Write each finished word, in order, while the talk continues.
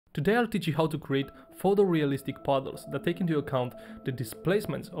Today I'll teach you how to create photorealistic puddles that take into account the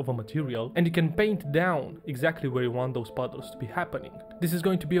displacements of a material, and you can paint down exactly where you want those puddles to be happening. This is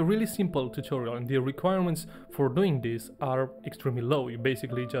going to be a really simple tutorial, and the requirements for doing this are extremely low. You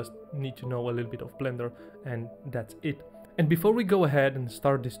basically just need to know a little bit of Blender and that's it. And before we go ahead and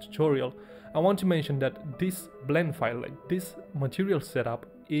start this tutorial, I want to mention that this blend file, like this material setup,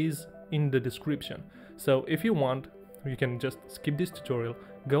 is in the description. So if you want, you can just skip this tutorial,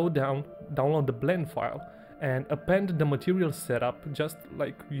 go down, download the blend file and append the material setup just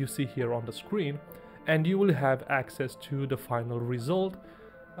like you see here on the screen, and you will have access to the final result.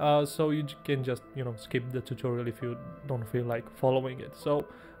 So you can just, skip the tutorial if you don't feel like following it. So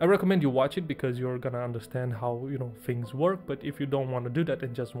I recommend you watch it because you're gonna understand how things work. But if you don't want to do that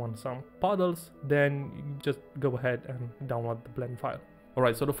and just want some puddles, then you just go ahead and download the blend file.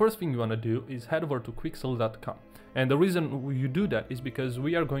 Alright, so the first thing you want to do is head over to quixel.com, and the reason you do that is because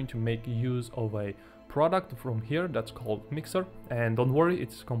we are going to make use of a product from here that's called Mixer, and don't worry,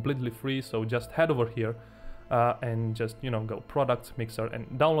 it's completely free. So just head over here and just go products, Mixer, and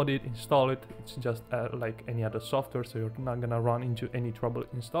download it, install it. It's just like any other software, so you're not gonna run into any trouble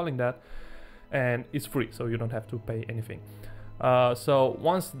installing that, and it's free, so you don't have to pay anything. So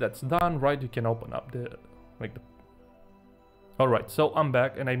once that's done, right, you can open up the Alright, so I'm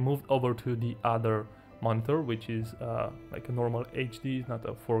back and I moved over to the other monitor, which is like a normal HD, not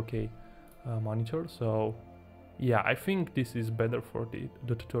a 4K monitor. So yeah, I think this is better for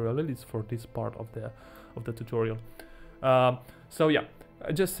the tutorial, at least for this part of the tutorial. So yeah,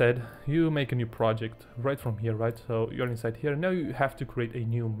 I just said you make a new project right from here, right? So you're inside here. Now you have to create a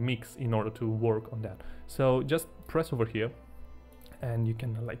new mix in order to work on that. So just press over here, and you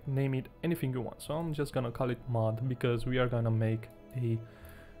can name it anything you want. So I'm just gonna call it mud because we are gonna make a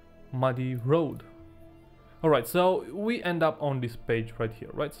muddy road. Alright, so we end up on this page right here,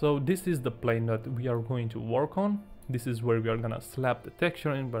 right? So this is the plane that we are going to work on. This is where we are gonna slap the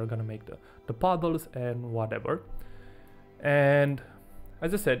texture in, we're gonna make the puddles and whatever. And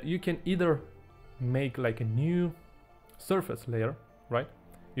as I said, you can either make like a new surface layer, right?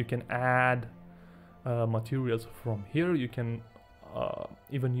 You can add materials from here. You can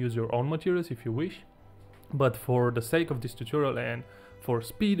even use your own materials if you wish, but for the sake of this tutorial and for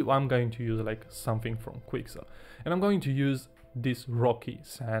speed, I'm going to use like something from Quixel, and I'm going to use this rocky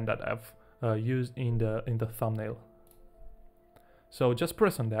sand that I've used in the thumbnail. So just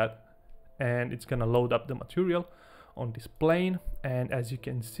press on that and it's gonna load up the material on this plane, and as you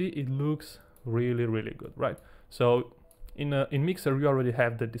can see, it looks really good, right? So in Mixer you already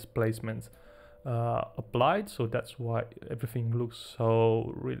have the displacements applied, so that's why everything looks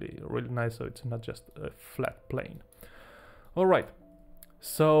so really nice. So it's not just a flat plane. All right,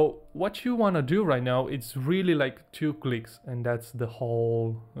 so what you want to do right now, it's really like 2 clicks, and that's the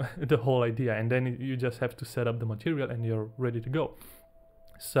whole the whole idea, and then you just have to set up the material and you're ready to go.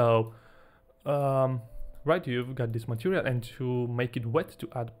 So right, you've got this material, and to make it wet, to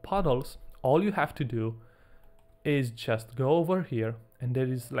add puddles, all you have to do is just go over here, and there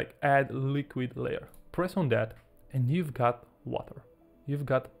is like add liquid layer. Press on that and you've got water. You've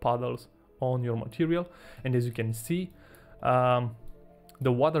got puddles on your material, and as you can see,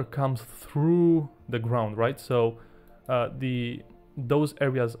 the water comes through the ground, right? So those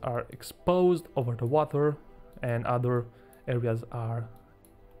areas are exposed over the water and other areas are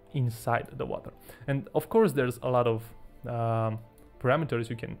inside the water. And of course there's a lot of parameters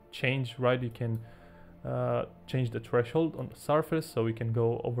you can change, right? You can change the threshold on the surface, so we can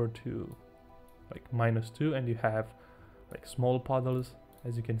go over to like -2 and you have like small puddles,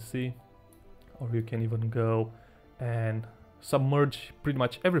 as you can see, or you can even go and submerge pretty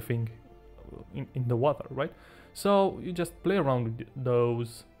much everything in the water, right? So you just play around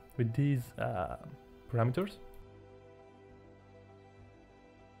with these parameters.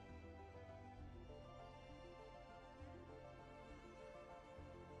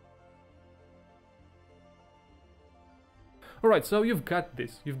 Alright, so you've got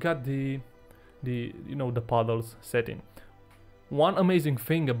this, you've got the puddles setting. One amazing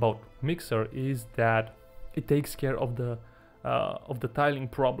thing about Mixer is that it takes care of the tiling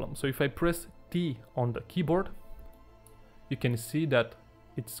problem. So if I press T on the keyboard, you can see that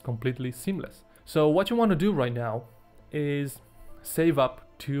it's completely seamless. So what you want to do right now is save up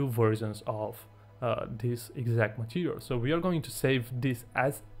 2 versions of this exact material. So we are going to save this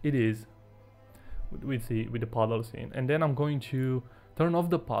as it is with the puddles in, and then I'm going to turn off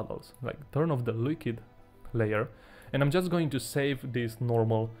the puddles, like turn off the liquid layer, and I'm just going to save this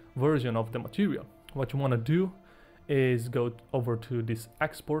normal version of the material. What you want to do is go over to this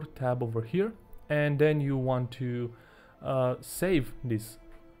export tab over here, and then you want to save this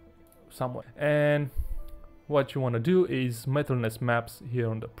somewhere. And what you want to do is metalness maps here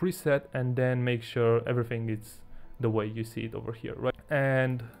on the preset, and then make sure everything is the way you see it over here, right?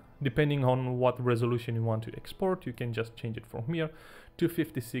 And depending on what resolution you want to export, you can just change it from here.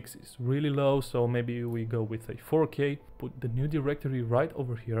 256 is really low, so maybe we go with a 4K. Put the new directory right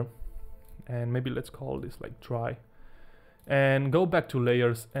over here, and maybe let's call this like dry, and go back to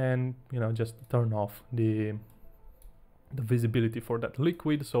layers, and just turn off the visibility for that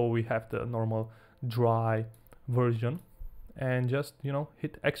liquid, so we have the normal dry version, and just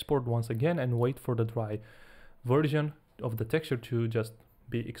hit export once again and wait for the dry version of the texture to just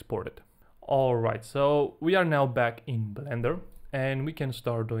be exported. All right, so we are now back in Blender, and we can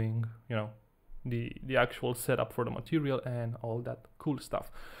start doing the actual setup for the material and all that cool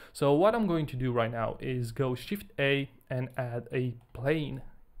stuff. So what I'm going to do right now is go Shift A and add a plane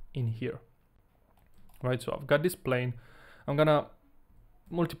in here. Right, so I've got this plane. I'm gonna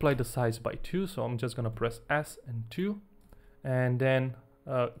multiply the size by 2, so I'm just gonna press S and 2, and then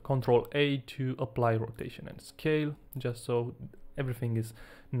Control A to apply rotation and scale, just so everything is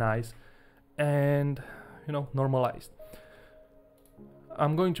nice and normalized.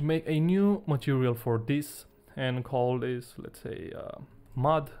 I'm going to make a new material for this and call this, let's say,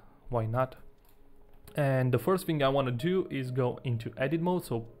 mud. Why not? And the first thing I want to do is go into edit mode,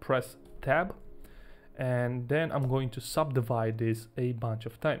 so press tab, and then I'm going to subdivide this a bunch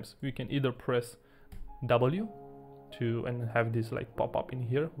of times. You can either press W to and have this like pop up in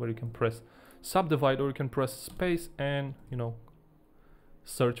here where you can press subdivide, or you can press space and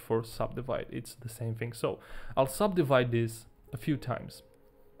search for subdivide. It's the same thing. So I'll subdivide this a few times,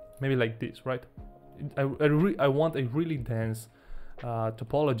 maybe like this, right? I want a really dense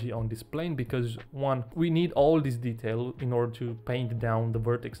topology on this plane, because one, we need all this detail in order to paint down the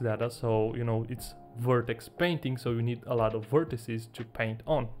vertex data. So it's vertex painting, so you need a lot of vertices to paint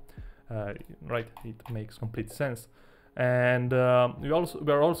on, right? It makes complete sense. And we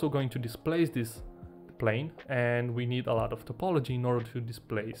are also going to displace this plane, and we need a lot of topology in order to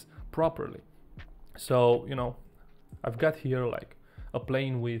displace properly. So I've got here like a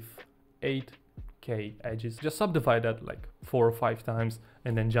plane with 8K edges. Just subdivide that like 4 or 5 times,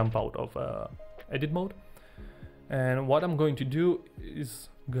 and then jump out of edit mode. And what I'm going to do is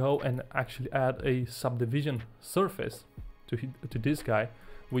go and actually add a subdivision surface to this guy,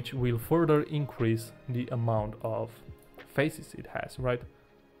 which will further increase the amount of faces it has, right?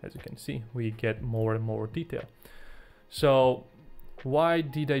 As you can see, we get more and more detail. So why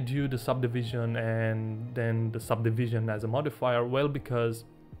did I do the subdivision and then the subdivision as a modifier? Well, because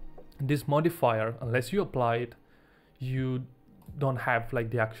this modifier, unless you apply it, you don't have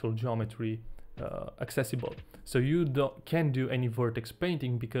like the actual geometry accessible. So you can't do any vertex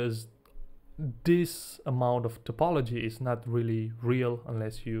painting, because this amount of topology is not really real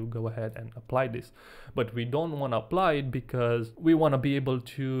unless you go ahead and apply this. But we don't want to apply it because we want to be able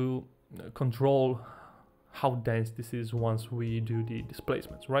to control how dense this is once we do the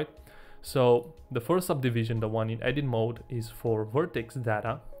displacements, right? So the first subdivision, the one in edit mode, is for vertex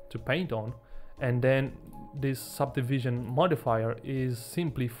data to paint on, and then this subdivision modifier is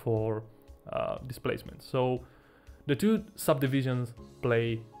simply for displacement. So the two subdivisions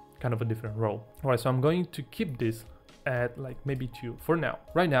play kind of a different role. All right, so I'm going to keep this at like maybe 2 for now.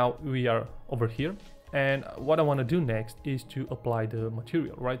 Right now we are over here, and what I want to do next is to apply the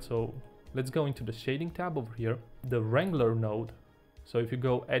material, right? So let's go into the shading tab over here, the Wrangler node. So if you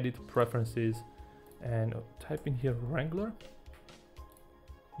go edit preferences and type in here Wrangler,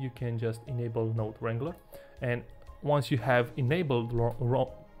 you can just enable node Wrangler. And once you have enabled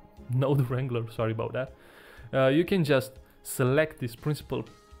node Wrangler, sorry about that, you can just select this principal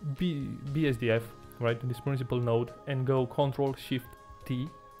BSDF, right, this principal node, and go Control Shift T,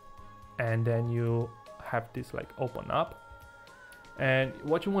 and then you have this like open up. And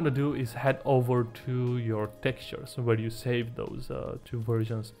what you want to do is head over to your textures where you save those 2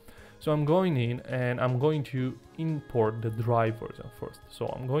 versions. So I'm going in and I'm going to import the dry version first. So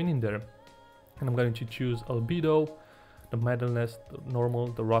I'm going in there and I'm going to choose albedo, the metalness, the normal,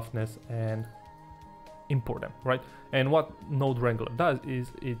 the roughness, and import them, right? And what node Wrangler does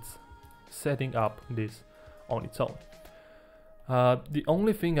is it's setting up this on its own. The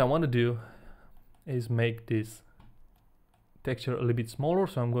only thing I want to do is make this texture a little bit smaller,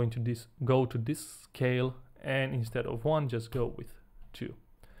 so I'm going to go to this scale, and instead of 1 just go with 2,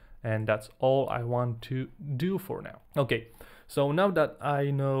 and that's all I want to do for now. Okay, so now that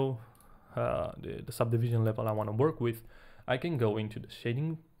I know the subdivision level I want to work with, I can go into the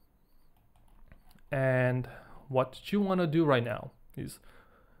shading, and what you want to do right now is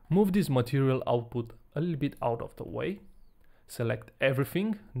move this material output a little bit out of the way, select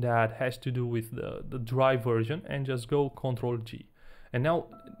everything that has to do with the dry version and just go Ctrl G. And now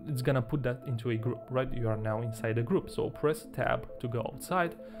it's gonna put that into a group, right? You are now inside a group. So press tab to go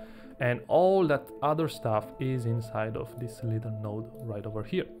outside, and all that other stuff is inside of this little node right over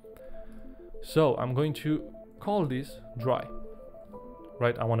here. So I'm going to call this dry,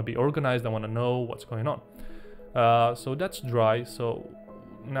 right? I want to be organized. I want to know what's going on. So that's dry. So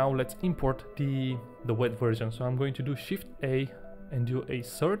now let's import the wet version. So I'm going to do Shift A and do a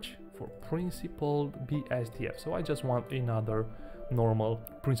search for principled BSDF. So I just want another normal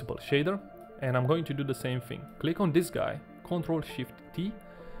principled shader, and I'm going to do the same thing. Click on this guy, Ctrl Shift T,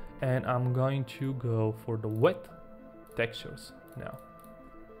 and I'm going to go for the wet textures now.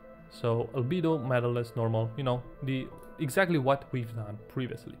 So albedo, metaless, normal, you know, exactly what we've done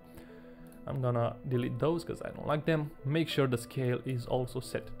previously. I'm gonna delete those because I don't like them. Make sure the scale is also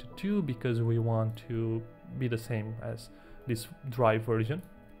set to 2 because we want to be the same as this dry version.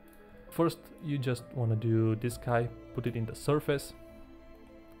 First, you just want to do this guy, put it in the surface,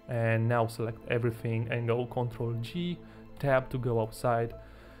 and now select everything and go Ctrl G, tab to go outside,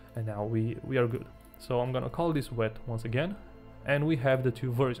 and now we are good. So I'm gonna call this wet once again, and we have the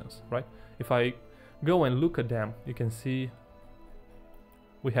two versions, right? If I go and look at them, you can see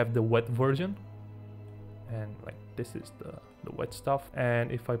we have the wet version, and like this is the wet stuff.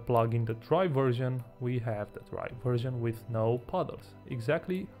 And if I plug in the dry version, we have the dry version with no puddles,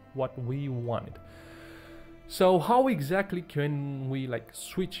 exactly what we wanted. So how exactly can we like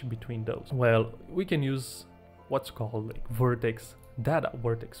switch between those? Well, we can use what's called like vertex data,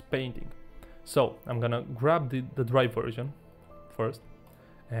 vertex painting. So I'm gonna grab the dry version first,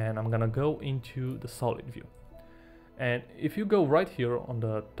 and I'm gonna go into the solid view. And if you go right here on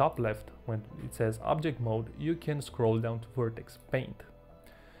the top left, when it says object mode, you can scroll down to vertex paint,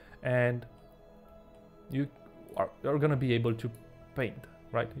 and you're gonna be able to paint,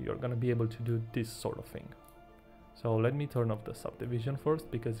 right? You're gonna be able to do this sort of thing. So let me turn off the subdivision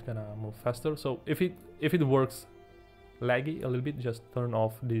first because it's gonna move faster. So if it works laggy a little bit, just turn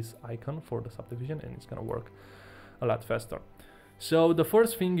off this icon for the subdivision and it's gonna work a lot faster. So the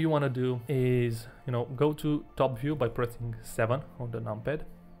first thing you want to do is, you know, go to top view by pressing 7 on the numpad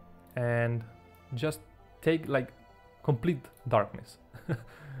and just take like complete darkness,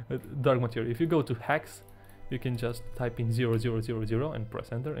 dark material. If you go to hex, you can just type in 0000 and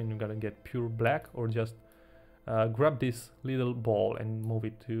press enter, and you're gonna get pure black, or just grab this little ball and move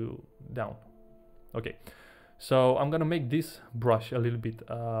it to down. Okay, so I'm gonna make this brush a little bit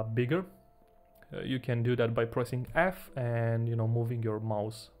bigger. You can do that by pressing F and, you know, moving your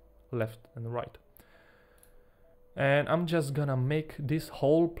mouse left and right. And I'm just gonna make this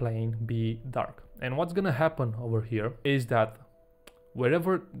whole plane be dark. And what's gonna happen over here is that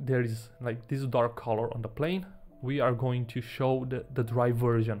wherever there is like this dark color on the plane, we are going to show the dry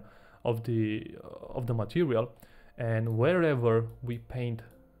version of the material, and wherever we paint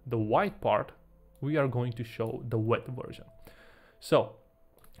the white part, we are going to show the wet version. So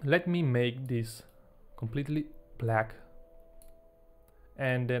let me make this completely black,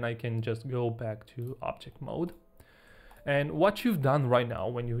 and then I can just go back to object mode. And what you've done right now,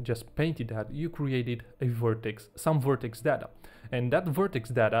 when you just painted that, you created a vertex, some vertex data, and that vertex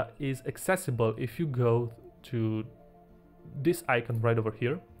data is accessible if you go to this icon right over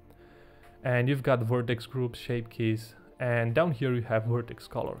here, and you've got vertex groups, shape keys, and down here you have vertex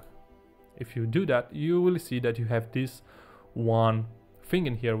color. If you do that, you will see that you have this one thing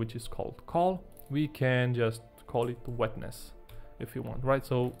in here which is called call. We can just call it wetness if you want, right?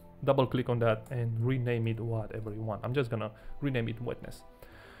 So double click on that and rename it whatever you want. I'm just gonna rename it wetness.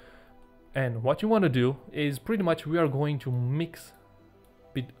 And what you want to do is pretty much we are going to mix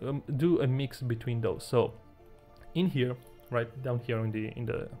do a mix between those. So in here, right down here in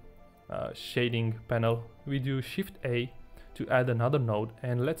the shading panel, we do Shift A to add another node,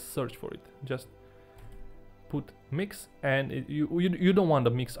 and let's search for it. Just put mix, and you don't want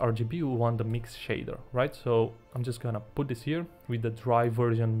the mix RGB, you want the mix shader, right? So I'm just gonna put this here with the dry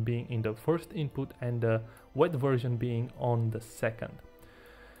version being in the first input and the wet version being on the second.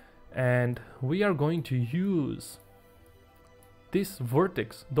 And we are going to use this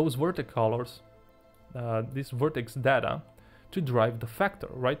vertex, those vertex colors, this vertex data to drive the factor,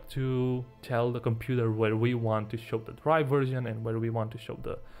 right? To tell the computer where we want to show the dry version and where we want to show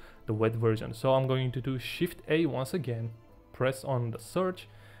the wet version. So I'm going to do Shift A once again, press on the search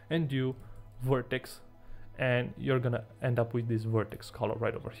and do vertex, and you're gonna end up with this vertex color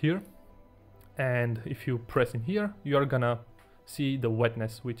right over here. And if you press in here, you're gonna see the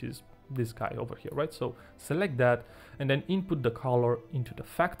wetness, which is this guy over here, right? So select that and then input the color into the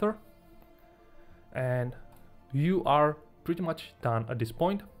factor, and you are pretty much done at this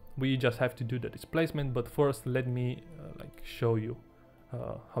point. We just have to do the displacement, but first let me like show you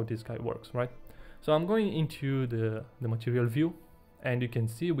how this guy works, right? So I'm going into the material view, and you can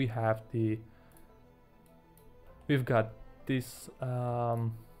see we've got this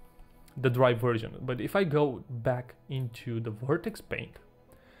the dry version. But if I go back into the vertex paint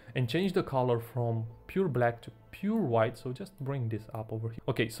and change the color from pure black to pure white, so just bring this up over here.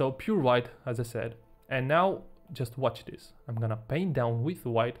 Okay, so pure white, as I said, and now just watch this. I'm gonna paint down with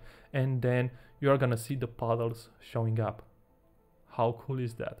white, and then you're gonna see the puddles showing up. How cool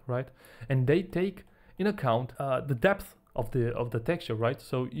is that, right? And they take in account the depth of the texture, right?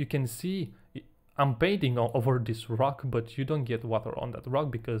 So you can see I'm painting over this rock, but you don't get water on that rock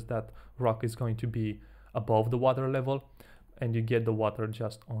because that rock is going to be above the water level, and you get the water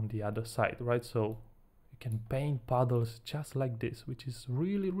just on the other side, right? So you can paint puddles just like this, which is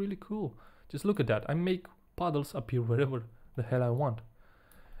really, really cool. Just look at that. I make puddles appear wherever the hell I want,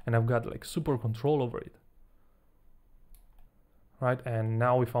 and I've got like super control over it, right? And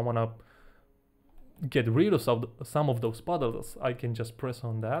now if I want to get rid of some of those puddles, I can just press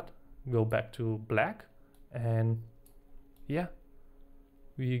on that, go back to black, and yeah,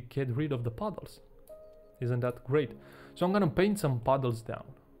 we get rid of the puddles. Isn't that great? So I'm gonna paint some puddles down,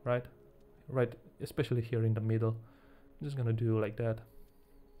 right, especially here in the middle. I'm just gonna do like that,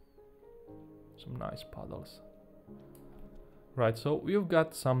 some nice puddles, right? So we've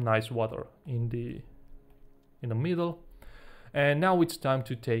got some nice water in the middle, and now it's time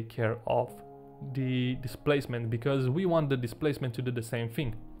to take care of the displacement, because we want the displacement to do the same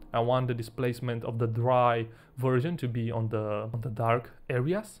thing. I want the displacement of the dry version to be on the dark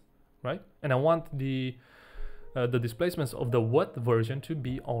areas, right? And I want the displacements of the wet version to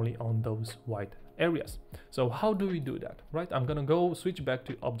be only on those white areas. So how do we do that, right? I'm gonna go switch back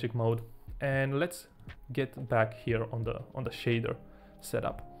to object mode, and let's get back here on the shader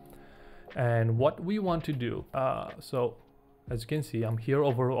setup. And what we want to do, so as you can see, I'm here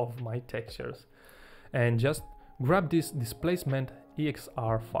over of my textures, and just grab this displacement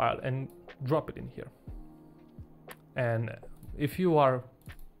EXR file and drop it in here. And if you are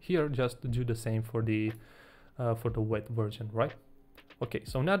here, just do the same for the wet version, right? Okay,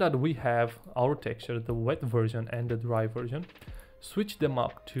 so now that we have our texture, the wet version and the dry version, switch them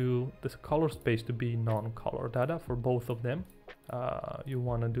up to the color space to be non-color data for both of them. You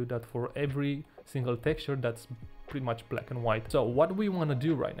want to do that for every single texture that's pretty much black and white. So what we want to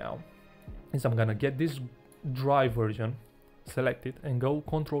do right now is I'm gonna get this dry version, select it, and go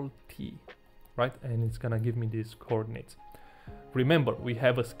Control T, right? And it's gonna give me these coordinates. Remember, we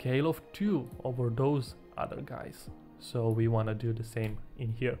have a scale of 2 over those other guys, so we want to do the same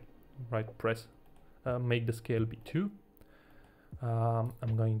in here, right? Press make the scale be 2.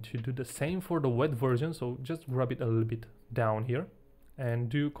 I'm going to do the same for the wet version, so just grab it a little bit down here and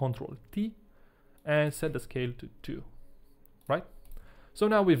do Control T and set the scale to 2, right? So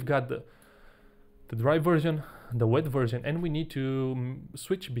now we've got the dry version, the wet version, and we need to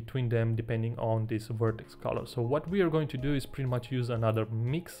switch between them depending on this vertex color. So what we are going to do is pretty much use another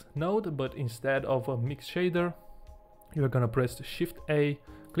mix node, but instead of a mix shader, you're gonna press Shift A,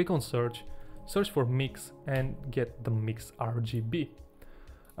 click on search for mix, and get the mix RGB.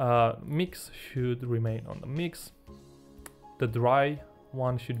 Mix should remain on the mix. The dry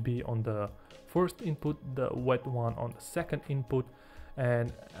one should be on the first input, the wet one on the second input,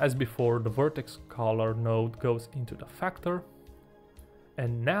 and as before, the vertex color node goes into the factor.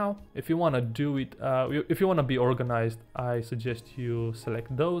 And now if you want to do it, if you want to be organized, I suggest you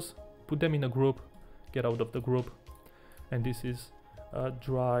select those, put them in a group, get out of the group, and this is a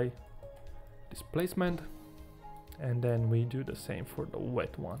dry displacement, and then we do the same for the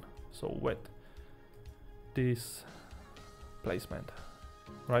wet one. So wet displacement,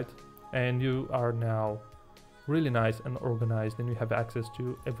 right? And you are now really nice and organized, and you have access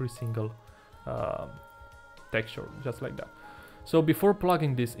to every single texture just like that. So before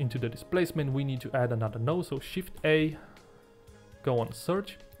plugging this into the displacement, we need to add another node. So Shift A, go on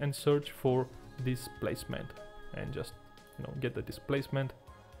search and search for displacement, and just get the displacement.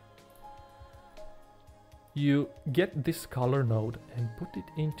 You get this color node and put it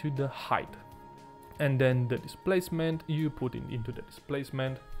into the height, and then the displacement you put it into the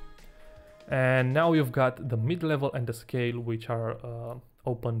displacement. And now you've got the mid-level and the scale, which are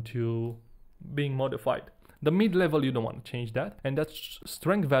open to being modified. The mid-level, you don't want to change that, and that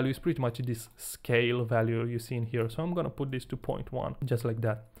strength value is pretty much this scale value you see in here. So I'm gonna put this to 0.1, just like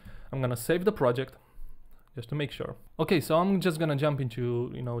that. I'm gonna save the project just to make sure. Okay, so I'm just gonna jump into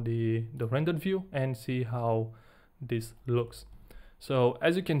the rendered view and see how this looks. So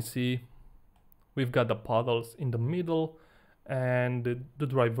as you can see, we've got the puddles in the middle, and the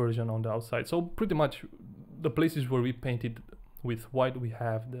dry version on the outside. So pretty much the places where we painted with white, we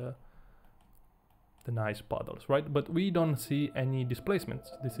have the nice puddles, right? But we don't see any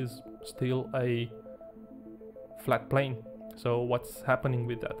displacements. This is still a flat plane. So what's happening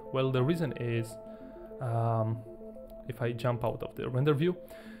with that? Well, the reason is, if I jump out of the render view,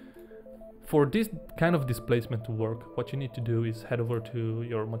 for this kind of displacement to work, what you need to do is head over to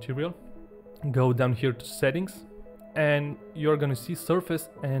your material, go down here to settings, and you're gonna see surface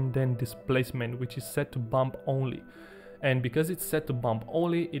and then displacement, which is set to bump only. And because it's set to bump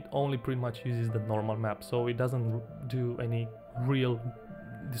only, it only pretty much uses the normal map, so it doesn't do any real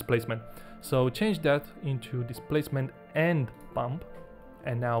displacement. So change that into displacement and bump,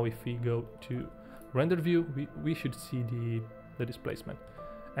 and now if we go to render view, we should see the displacement.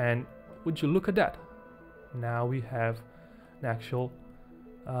 And would you look at that? Now we have an actual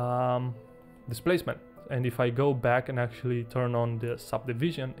displacement. And if I go back and actually turn on the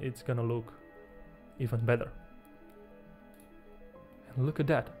subdivision, it's gonna look even better. And look at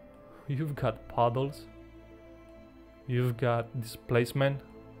that. You've got puddles, you've got displacement,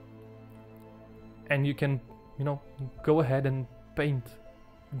 and you can, you know, go ahead and paint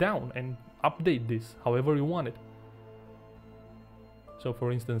down and update this however you want it. So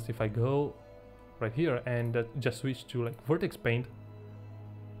for instance, if I go right here and just switch to like vertex paint,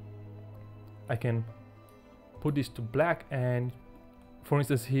 I can put this to black, and for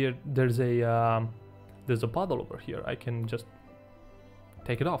instance here there's a puddle over here. I can just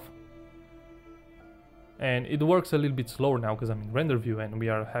take it off, and it works a little bit slower now because I'm in render view and we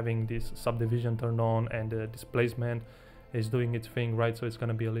are having this subdivision turned on and the displacement is doing its thing, right? So it's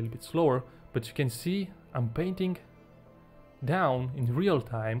gonna be a little bit slower, but you can see I'm painting down in real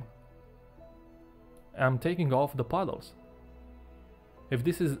time. I'm taking off the puddles. If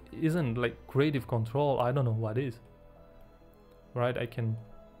this isn't like creative control, I don't know what is. Right? I can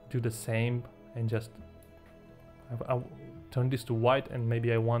do the same and just I'll turn this to white, and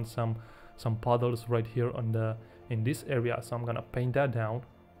maybe I want some puddles right here on in this area, so I'm gonna paint that down,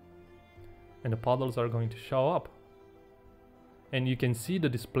 and the puddles are going to show up. And you can see the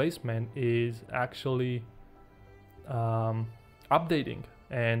displacement is actually updating,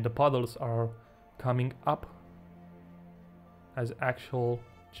 and the puddles are coming up as actual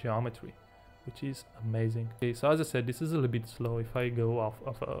geometry, which is amazing. Okay, so as I said, this is a little bit slow. If I go off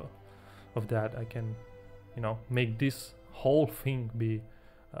of that, I can, you know, make this whole thing be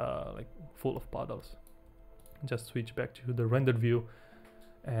like full of puddles. Just switch back to the rendered view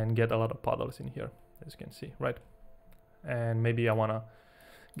and get a lot of puddles in here, as you can see, right? And maybe I wanna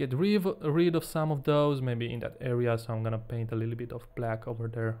get rid of some of those, maybe in that area, so I'm gonna paint a little bit of black over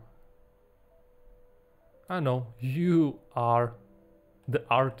there. I know you are the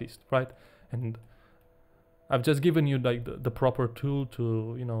artist, right? And I've just given you like the proper tool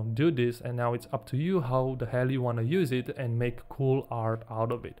to, you know, do this, and now it's up to you how the hell you want to use it and make cool art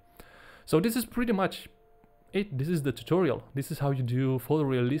out of it. So this is pretty much it. This is the tutorial. This is how you do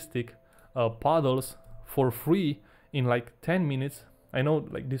photorealistic puddles for free in like 10 minutes. I know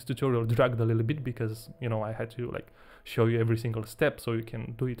like this tutorial dragged a little bit because, you know, I had to like show you every single step so you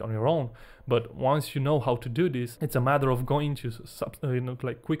can do it on your own. But once you know how to do this, it's a matter of going to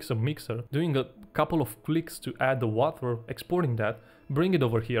like quick sub mixer, doing a couple of clicks to add the water, exporting that, bring it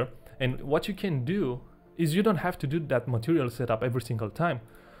over here. And what you can do is you don't have to do that material setup every single time.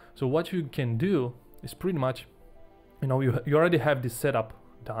 So what you can do is pretty much, you know, you already have this setup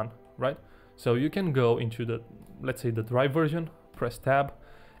done, right? So you can go into the, let's say the dry version, press tab,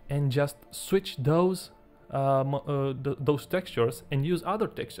 and just switch those textures and use other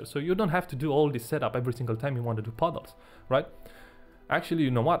textures. So you don't have to do all this setup every single time you want to do puddles, right? Actually,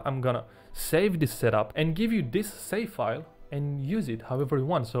 you know what? I'm gonna save this setup and give you this save file and use it however you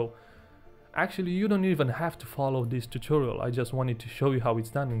want. So actually, you don't even have to follow this tutorial. I just wanted to show you how it's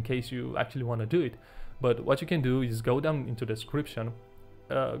done in case you actually want to do it. But what you can do is go down into the description,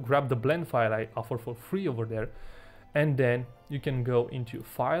 grab the blend file I offer for free over there, and then you can go into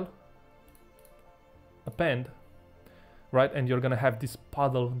File, Append, right? And you're gonna have this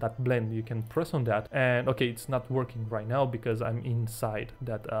puddle, that blend. You can press on that, and okay, it's not working right now because I'm inside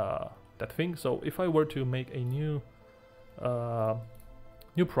that that thing. So if I were to make a new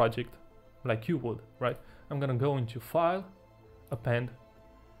project like you would, right? I'm gonna go into File, Append,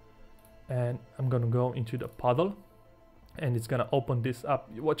 and I'm gonna go into the puddle, and it's gonna open this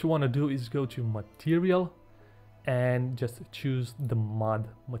up. What you want to do is go to Material and just choose the mud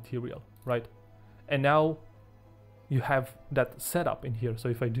material, right? And now you have that setup in here. So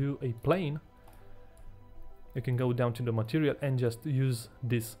if I do a plane, you can go down to the material and just use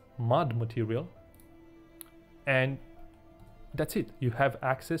this mud material, and that's it. You have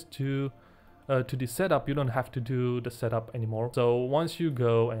access to the setup. You don't have to do the setup anymore. So once you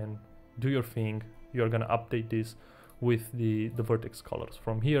go and do your thing, you're gonna update this with the vertex colors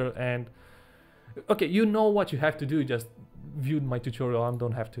from here. And okay, you know what you have to do. Just viewed my tutorial. I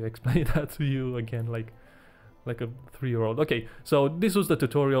don't have to explain that to you again like a 3-year-old. Okay, so this was the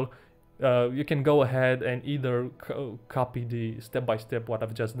tutorial. You can go ahead and either copy the step-by-step what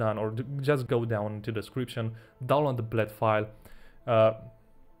I've just done, or just go down to the description, download the bled file,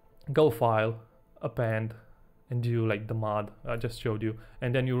 go file, append, and do like the mod I just showed you,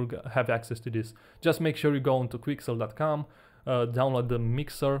 and then you'll have access to this. Just make sure you go onto quixel.com, download the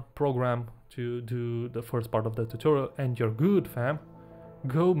mixer program to do the first part of the tutorial, and you're good, fam.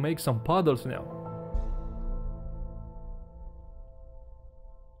 Go make some puddles now.